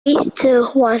Three, two,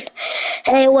 one.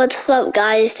 Hey, what's up,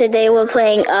 guys? Today we're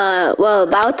playing,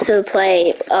 about to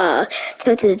play,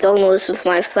 Tilted Donos with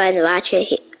my friend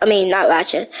Ratchet. Not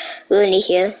Ratchet, Looney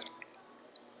here.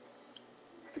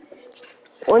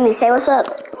 Looney, say what's up.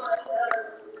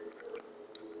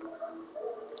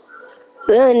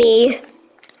 Looney.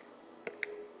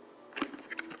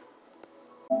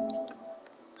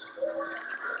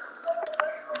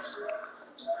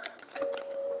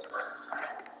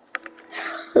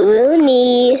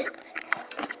 Looney.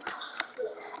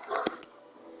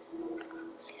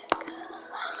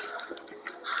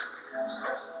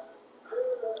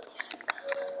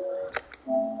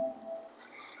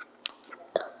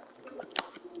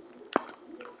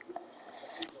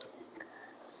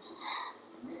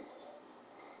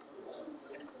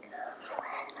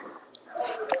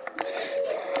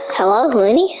 Hello,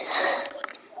 Looney?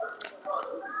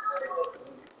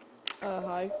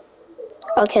 Hi.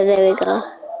 Okay, there we go.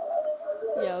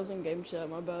 Yeah, I was in game chat,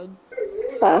 my bad.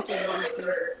 Uh,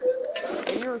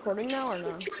 Are you recording now or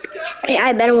no? yeah,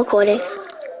 I've been recording.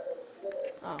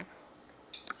 Oh.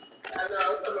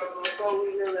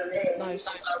 Nice.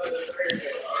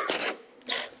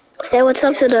 Say what's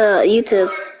up to the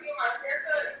YouTube.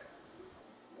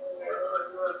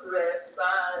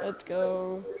 Let's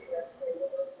go.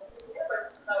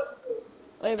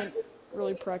 I haven't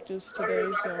really practiced today,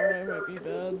 so I might be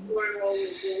bad.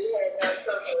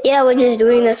 Yeah, we're just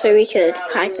doing this so we could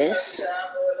practice.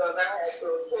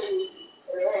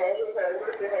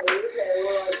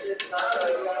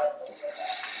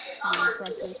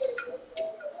 Practice.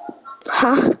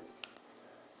 Huh?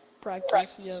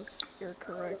 Practice, yes, you're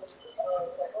correct.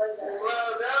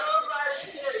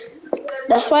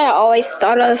 That's why I always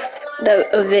thought of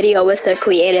a video with a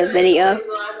creative video.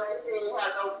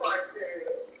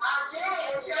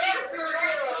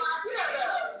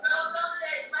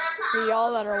 For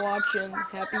y'all that are watching,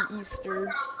 happy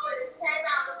Easter.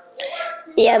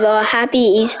 Yeah, but happy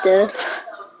Easter.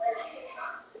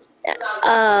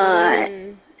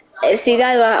 If you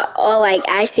guys are all like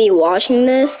actually watching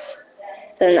this,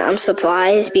 then I'm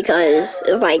surprised because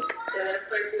it's like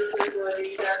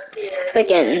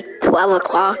freaking 12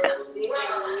 o'clock.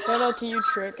 Shout out to you,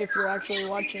 Trick, if you're actually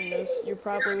watching this. You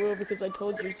probably will because I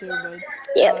told you to, but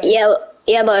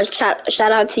Yeah, but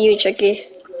shout out to you, Tricky.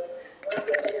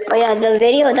 Oh yeah, the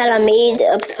video that I made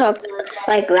up top,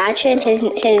 like Ratchet, his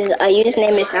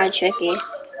username is not Tricky.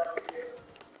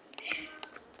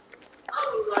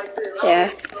 Yeah.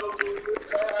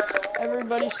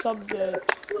 everybody subbed it.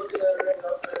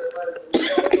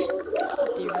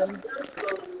 Demon.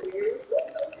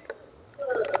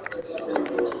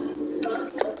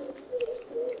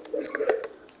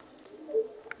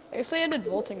 I guess I added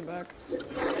vaulting back.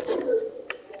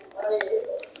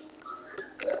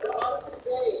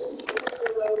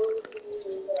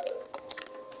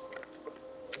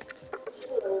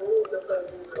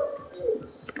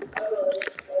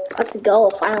 Let's go,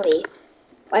 finally.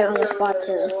 Right on the spot,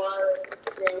 too.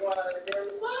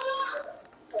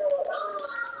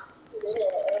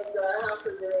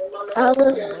 I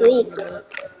was asleep.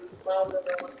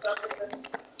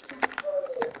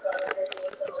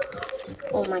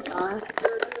 Oh my god.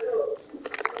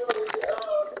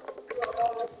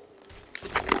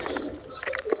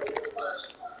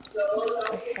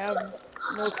 I have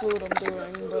no clue what I'm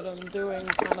doing, but I'm doing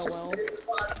kinda well.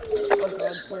 Oh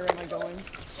god, where am I going?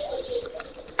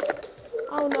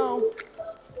 Oh no.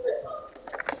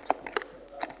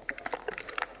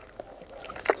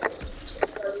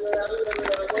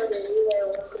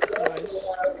 Nice.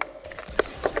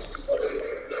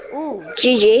 Ooh,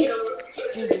 GG.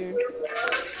 GG.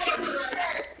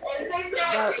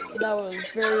 That was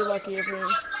very lucky of me.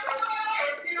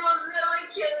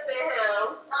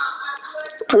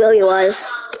 It really was.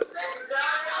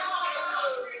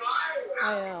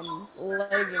 I am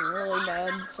lagging really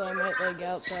bad, so I might lag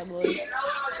out sadly.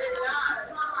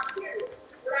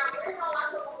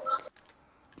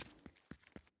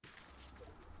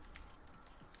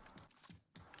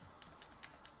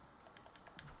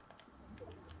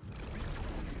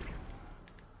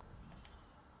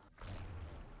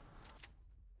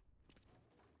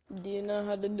 Do you know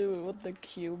how to do it with the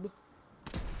cube?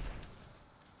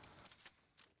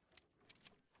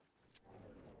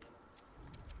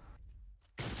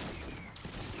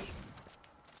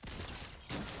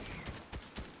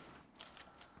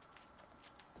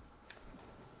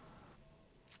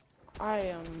 I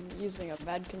am using a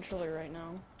bad controller right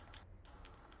now.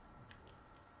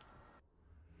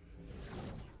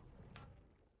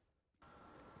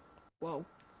 Whoa.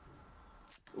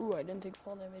 Ooh, I didn't take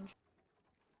fall damage.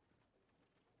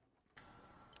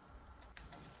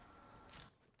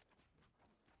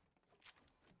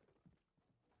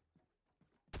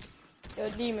 Yo,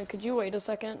 Demon, could you wait a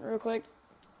second real quick?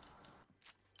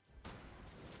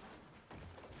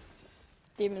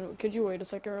 Demon, could you wait a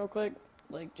second real quick?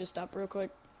 Like, just stop real quick.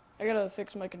 I gotta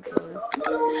fix my controller.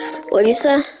 What'd you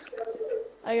say?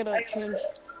 I gotta change.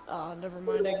 Never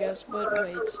mind, I guess, but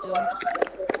wait, still.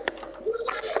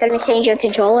 Gonna change your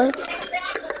controller?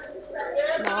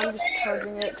 No, I'm just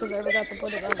charging it because I forgot to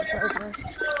put it on the charger.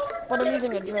 But I'm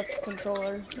using a drift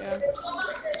controller, yeah.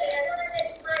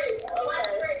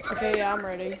 Okay, yeah, I'm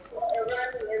ready.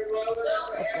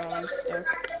 Oh god, I'm stuck.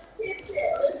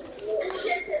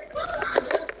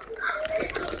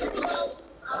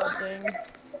 Dang.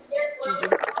 GG.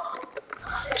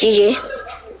 GG.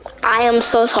 I am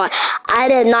so sorry. I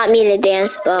did not mean to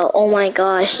dance, but oh my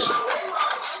gosh.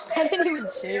 I didn't even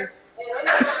see.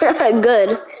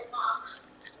 Good.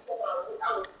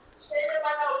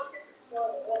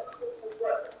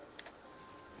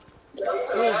 Ooh,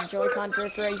 there's a Joy-Con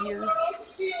drift right here.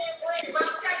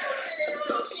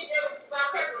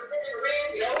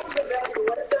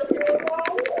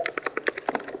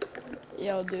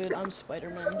 Yo, dude, I'm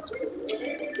Spider-Man.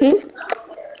 Hmm?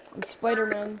 I'm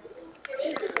Spider-Man.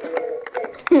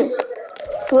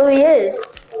 Really is.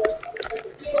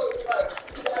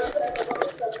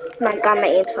 My god, my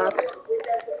aim sucks.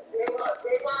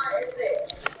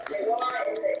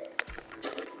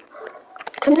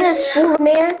 Come to this fool,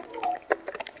 man.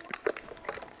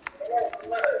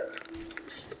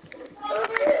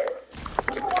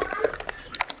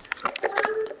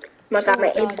 My god, Oh my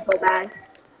god, aim's so bad.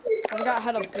 I forgot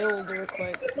how to build real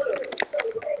quick.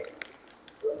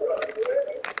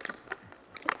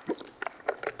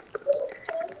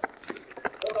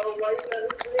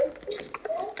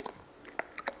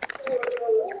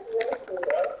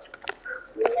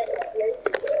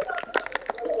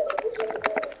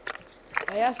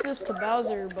 I asked this to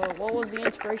Bowser, but what was the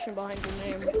inspiration behind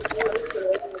your name?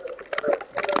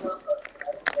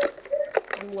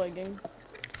 I'm lagging.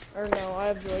 Or no, I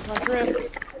have Joy-Con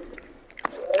drift.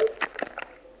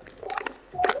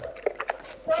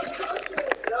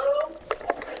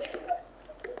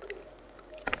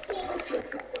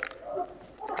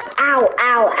 Ow,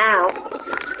 ow, ow.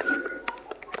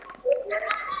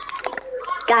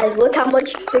 Guys, look how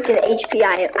much freaking HP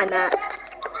I'm at.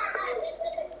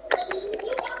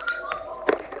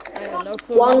 I had no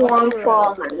clue how One much you long were at.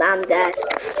 fall and I'm dead.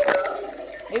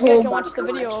 Maybe I Oh can my watch the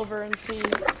video gosh. over and see.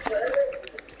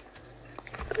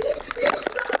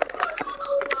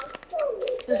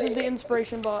 This is the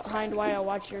inspiration behind why I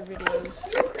watch your videos.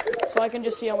 So I can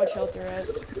just see how much health you're at.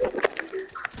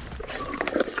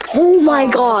 Oh my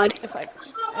Oh, god. if I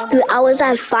Dude, almost I got was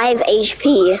down. at 5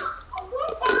 HP.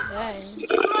 Dang.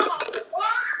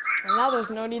 Well, now there's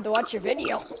no need to watch your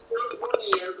video.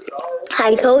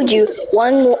 I told you,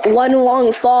 one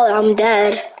long fall, I'm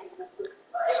dead.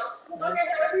 Nice.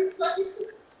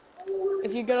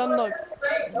 If you get on the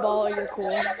ball, you're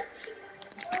cool.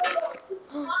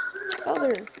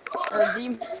 Bowser. Or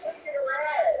Demon.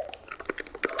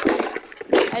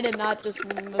 I did not just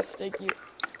mistake you.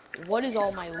 What is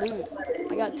all my loot?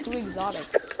 I got 2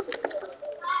 exotics.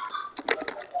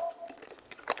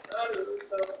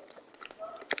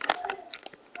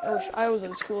 I wish I was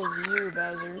as cool as you,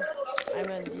 Bowser. I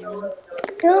meant Demon.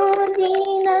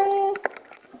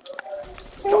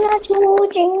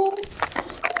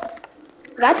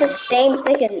 Got the same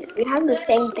freaking. We have the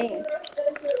same thing.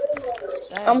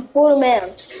 I'm Dang. full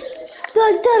man.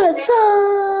 Da, da, da,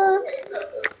 da.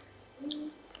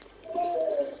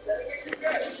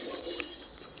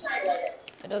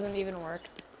 It doesn't even work.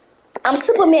 I'm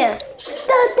Superman.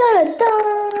 Da, da, da.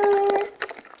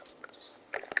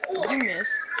 Did you miss?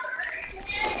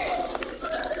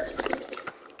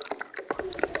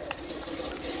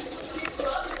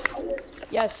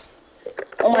 Yes.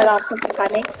 Oh my god, Yes. come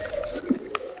find me.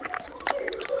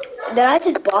 Did I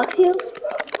just box you?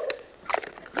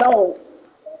 No.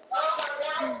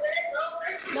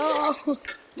 No.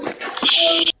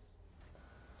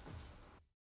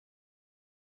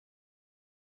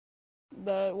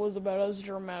 That was about as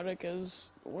dramatic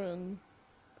as when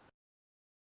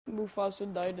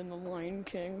Mufasa died in The Lion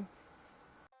King.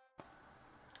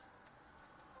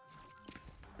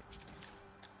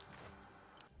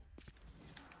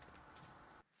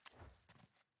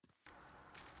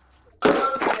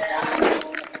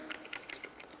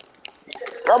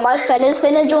 Oh, my friend is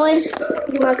finna join.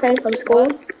 He's my friend from school.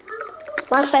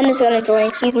 What? My friend is gonna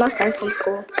join. He's my friend from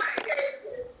school.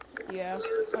 Yeah.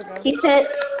 Okay. He said,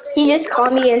 he just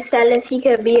called me and said if he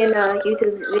could be in a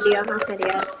YouTube video. I said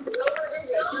yeah.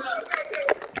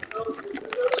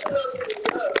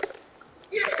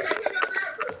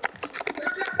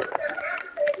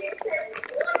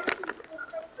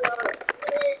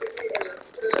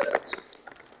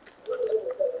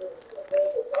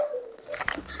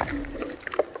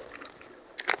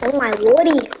 Oh my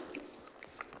lordy.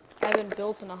 I haven't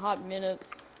built in a hot minute.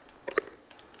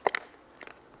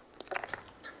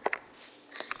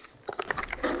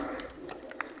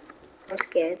 I'm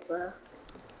scared, bro.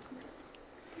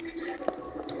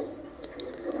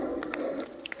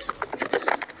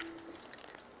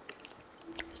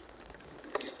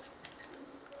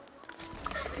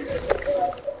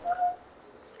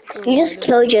 Ooh, You I just didn't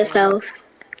killed think of that. yourself.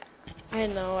 I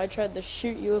know, I tried to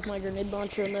shoot you with my grenade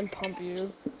launcher and then pump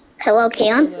you. Hello, That's all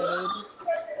Keon? that did.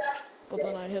 But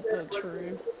then I hit the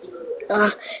tree.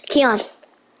 Keon.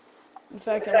 In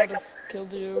fact, I would have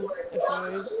killed you if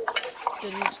I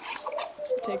didn't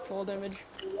take full damage.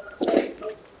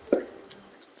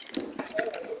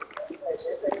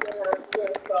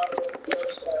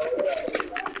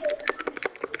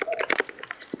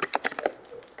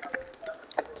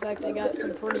 In fact, I got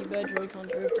some pretty bad Joy-Con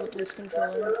drift with this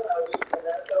controller. In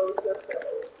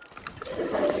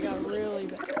fact, I got really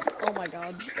bad. Oh my god,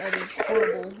 that is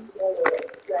horrible.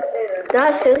 Did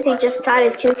I seriously just try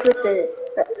to shoot with the...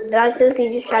 Did I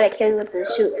seriously just try to kill you with the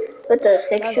shoot... With the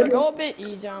six Guys, shooter? go a bit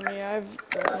easy on me. I have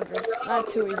Joy-Con drift. Not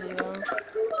too easy though.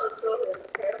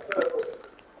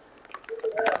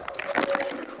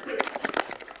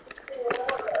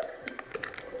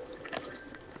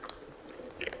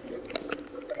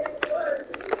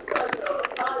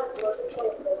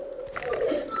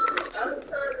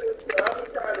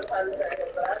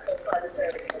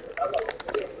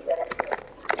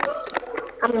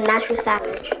 I'm a natural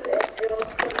savage.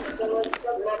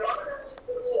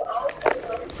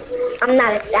 I'm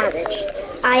not a savage.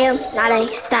 I am not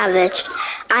a savage.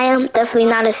 I am definitely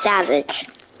not a savage.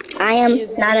 I am He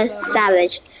is not very a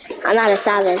savage. savage. I'm not a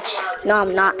savage. No,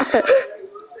 I'm not.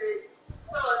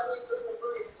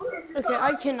 Okay,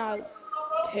 I cannot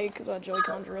take the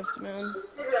Joy-Con drift, man. And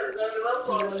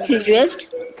the way that You the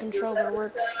drift? controller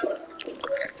works.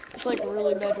 It's like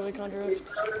really bad Joy-Con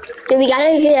drift. Dude, we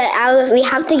gotta get out of... We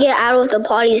have to get out of the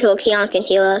party so Keon can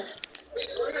heal us.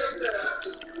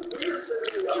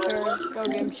 Sure, go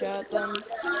game chat then.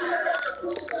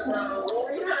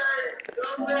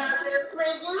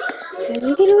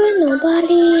 Can't get away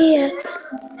nobody.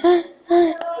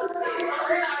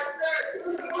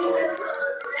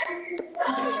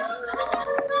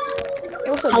 Hey,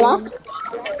 what's up, Hello? Demon?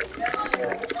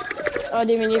 Oh,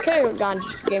 Demon, you could have gone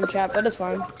game chat, but it's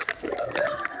fine.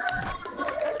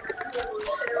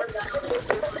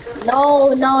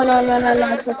 No, no, no, no, no,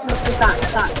 no.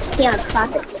 Stop. Keon,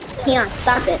 stop it. Keon,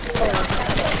 stop it.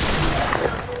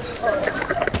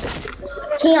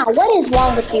 Keon, what is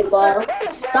wrong with you, bro?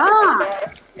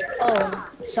 Stop. Oh,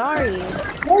 sorry.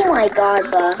 Oh my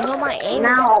god, bro. You know my aim is.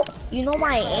 Now, You know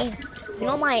my aim. You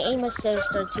know my aim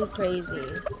assists are too crazy.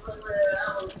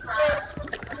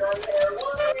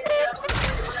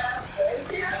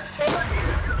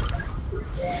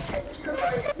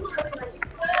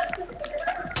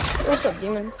 What's up,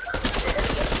 Demon?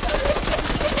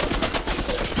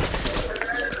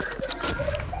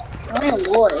 my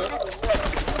lord.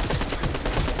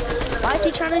 Why is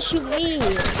he trying to shoot me?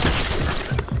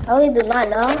 I really do not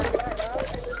know.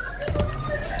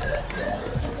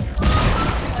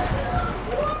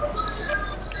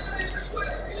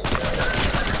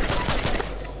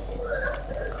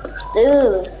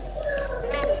 Dude.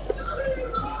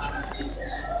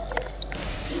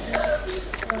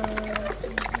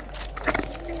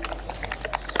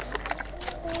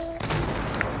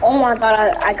 Oh my god,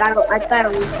 I thought I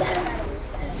was dead.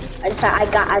 I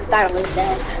thought I was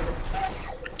dead.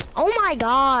 Oh my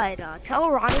god. Tell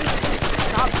Ronnie to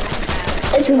stop doing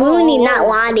that. It's Rooney, not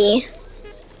Lonnie.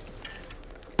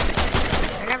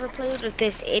 I never played with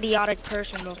this idiotic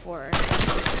person before.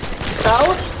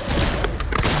 So?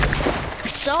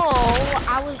 So,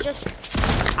 I was just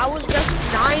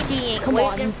 90ing,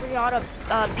 waiting for y'all to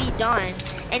be done.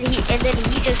 And then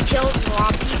he just killed me while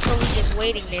I'm peacefully just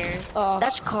waiting there.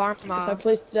 That's karma. If I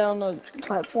placed down a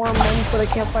platform and put a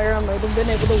campfire, I might have been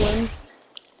able to win.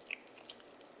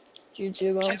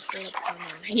 GG though.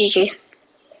 GG.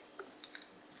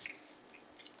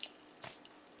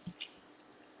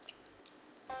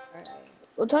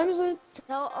 What time is it?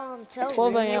 Tell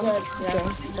 12 Ruby a.m. to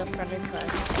accept the friend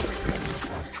request.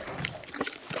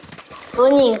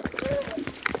 Rooney,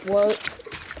 What?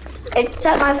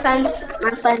 accept my friend's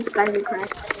friend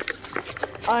request.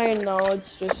 I know,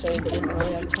 it's just I didn't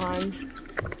really have time.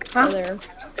 Huh? Oh, there.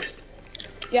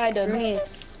 Yeah, I did. Rooney.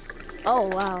 Oh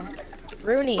wow.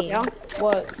 Rooney. Yeah?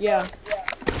 What? Yeah.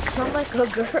 Sound like a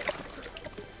girl.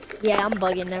 Yeah, I'm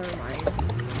bugging, never mind.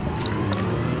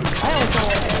 I don't sound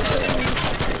like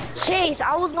Chase,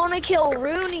 I was gonna kill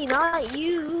Rooney, not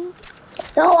you.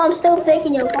 So I'm still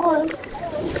picking your call.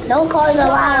 No cars So,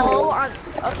 allowed.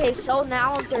 okay, so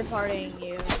now I'm third partying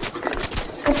you.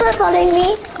 You third partying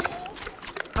me?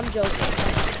 I'm joking.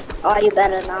 Oh, you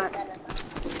better not.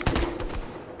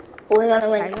 We're gonna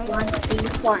win. I don't- 1,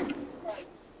 2, 1.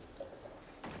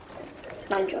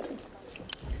 No, I'm joking.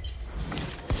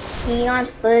 Keon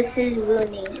versus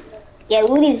Rooney. Yeah,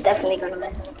 Rooney's definitely gonna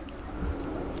win.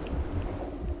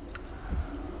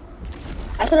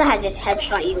 I should have had just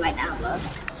headshot you right now, bro.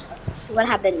 You would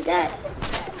have been dead.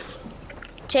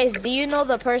 Chase, do you know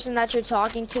the person that you're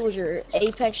talking to is your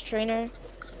Apex trainer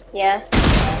Yeah.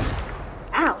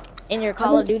 Ow. and your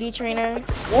Call of Duty trainer?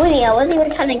 Rooney, I wasn't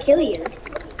even trying to kill you.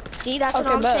 See, that's Okay,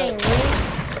 what I'm bet. saying, Rooney.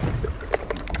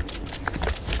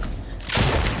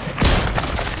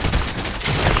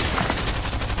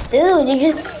 Dude, you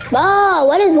just... Oh,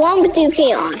 what is wrong with you,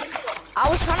 Keon? I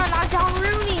was trying to knock down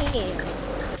Rooney.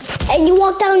 And you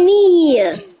walked down me.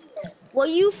 Well,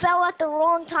 you fell at the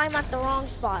wrong time at the wrong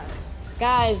spot.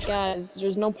 Guys,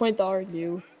 there's no point to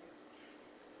argue.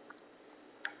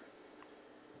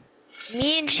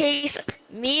 Me and Chase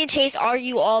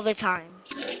argue all the time.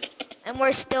 And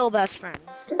we're still best friends.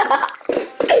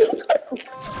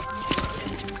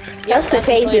 That's the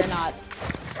crazy. Or not.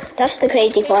 That's the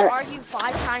crazy Chase part. argue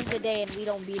 5 times a day and we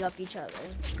don't beat up each other.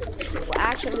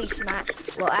 Actually, he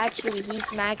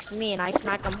smacks me and I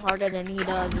smack him harder than he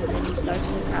does, and then he starts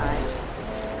to cry.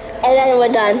 And then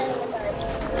we're done.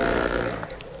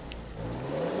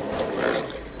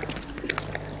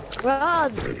 Bro,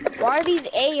 why are these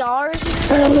ARs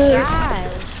so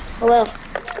trash? Well,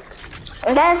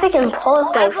 I got a freaking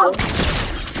pulse rifle.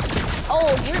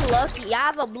 Oh, you're lucky. I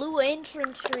have a blue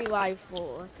infantry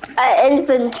rifle. An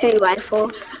infantry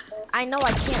rifle. I know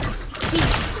I can't speak.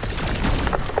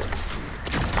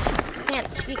 Can't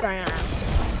speak right now.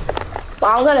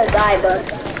 Well, I'm gonna die, bro.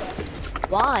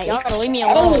 Why? Y'all gotta leave me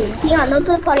alone. Hey, Keon, no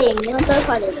third partying. No third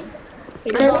partying.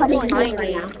 You're third partying going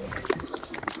right now.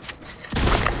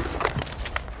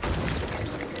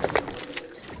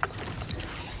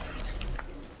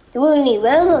 Rooney,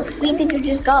 where the freak did you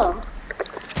just go?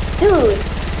 Dude,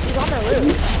 He's on the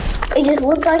roof. it just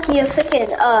looked like you're freaking,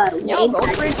 Yo, go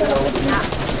for each other with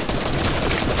this.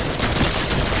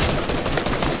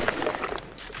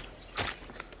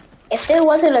 If there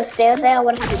wasn't a stair there, I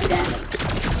wouldn't have been dead.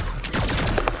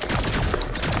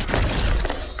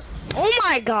 Oh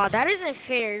my god, that isn't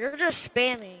fair. You're just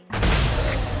spamming.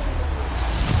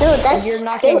 Dude, that's... You're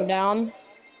knocking down.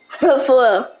 For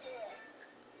real.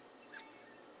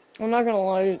 I'm not gonna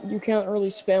lie, you can't really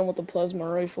spam with the plasma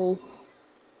rifle.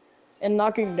 And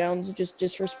knocking down's just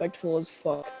disrespectful as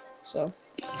fuck, so.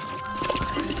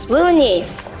 Rooney.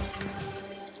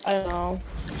 I don't know.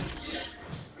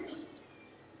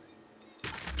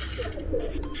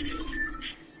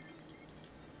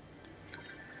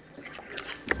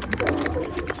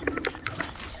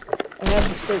 I have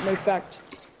to state my fact,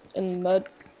 and that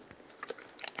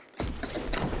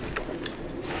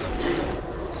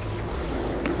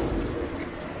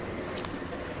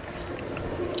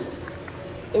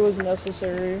it was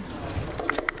necessary.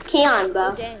 Keon,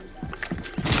 bro. Dang.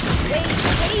 Wait,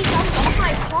 please, I'm on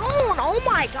my phone. Oh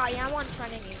my god, yeah, I'm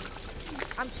unfriending you.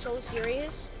 I'm so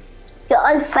serious. You're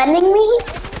unfriending me?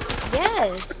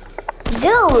 Yes.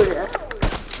 Dude.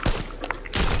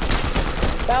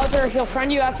 Bowser, he'll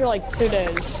friend you after like 2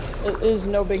 days. It is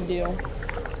no big deal.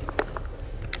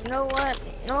 You know what?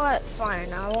 You know what?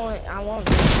 Fine. I won't.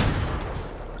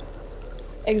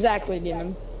 Exactly,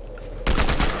 Demon.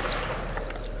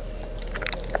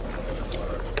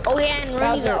 Oh yeah, and Rooney,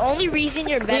 Bowser. the only reason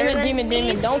you're better than me...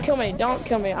 Demon, don't kill me, don't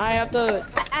kill me. I have to...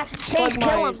 Chase, plug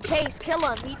kill my- him. Chase, kill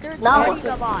him. He third No. party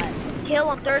the bot.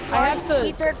 Kill him, third party. I have to-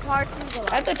 He third party the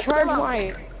bot. I have to charge Kill him.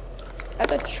 my... I have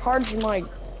to charge my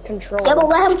controller. Yeah, but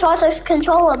let him charge his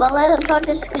controller,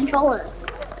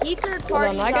 He third Hold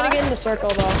party. on, I gotta get in the circle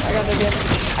though. I gotta get in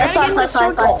the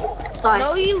Sorry. Sorry.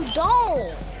 No, you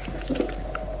don't.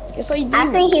 Yes, I do. I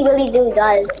think he really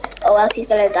does, or else he's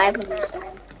gonna die from this time.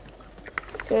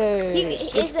 Okay,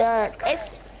 switch back.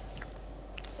 It's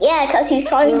Yeah, because he's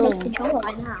charging his Boom. controller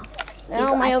right now.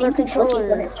 Now my I other think he's looking for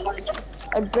controller. his charger.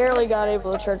 I barely got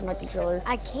able to charge my controller.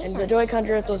 I can't. And the joy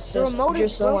conjure those The remote is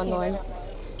just so broken. annoying.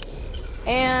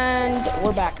 And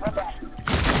we're back.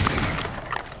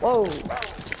 Whoa.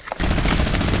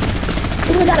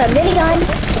 He got a minigun.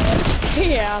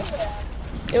 Yeah.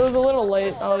 It was a little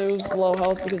late. Oh, it was low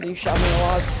health because he shot me a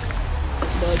lot.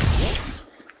 But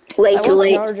Way I too was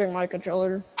late. charging my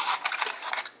controller.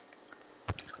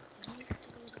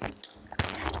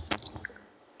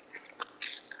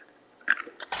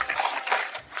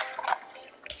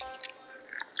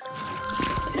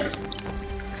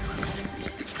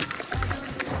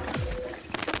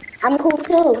 I'm cool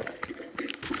too.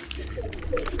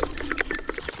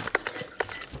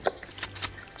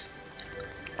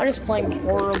 I'm just playing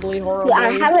horribly, Yeah, I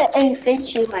horribly. have an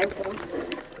infantry rifle.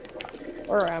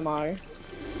 Where am I?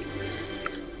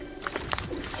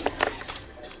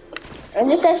 I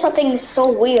just said something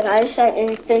so weird. I said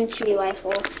infantry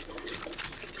rifle.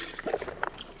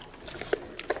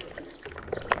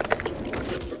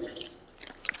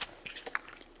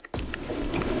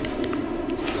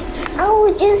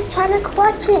 Oh, just trying to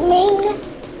clutch it, man.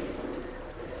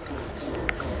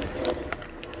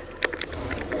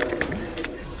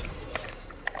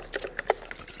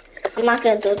 I'm not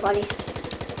gonna do it, buddy.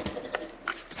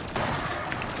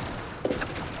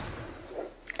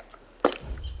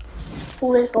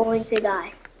 Who is going to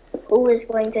die? Who is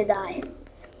going to die?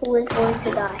 Who is going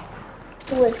to die?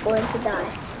 Who is going to die?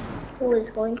 Who is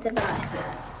going to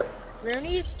die?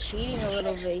 Rooney's cheating a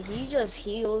little bit. He just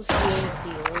heals.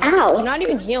 I'm Ow! not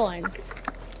even healing.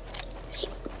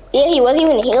 Yeah, he wasn't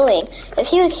even healing. If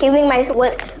he was healing,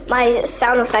 my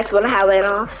sound effects would have went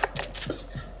off.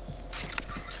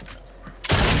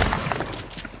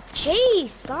 Jeez,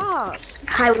 stop.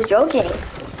 I was joking.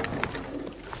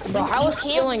 Bro, how is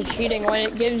healing cheating when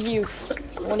it gives you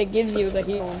the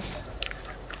heals?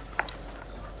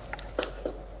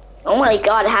 Oh my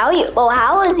god, how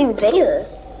is you there?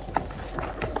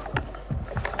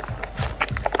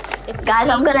 Guys,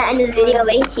 I'm gonna end this video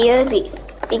right here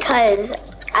because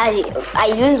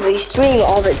I usually stream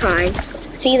all the time.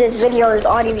 See, this video is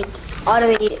already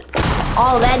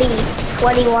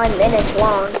 21 minutes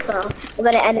long, so I'm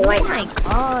gonna end it right Oh now. my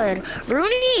god.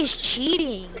 Rooney is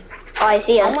cheating. Oh, I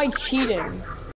see ya. How am I cheating?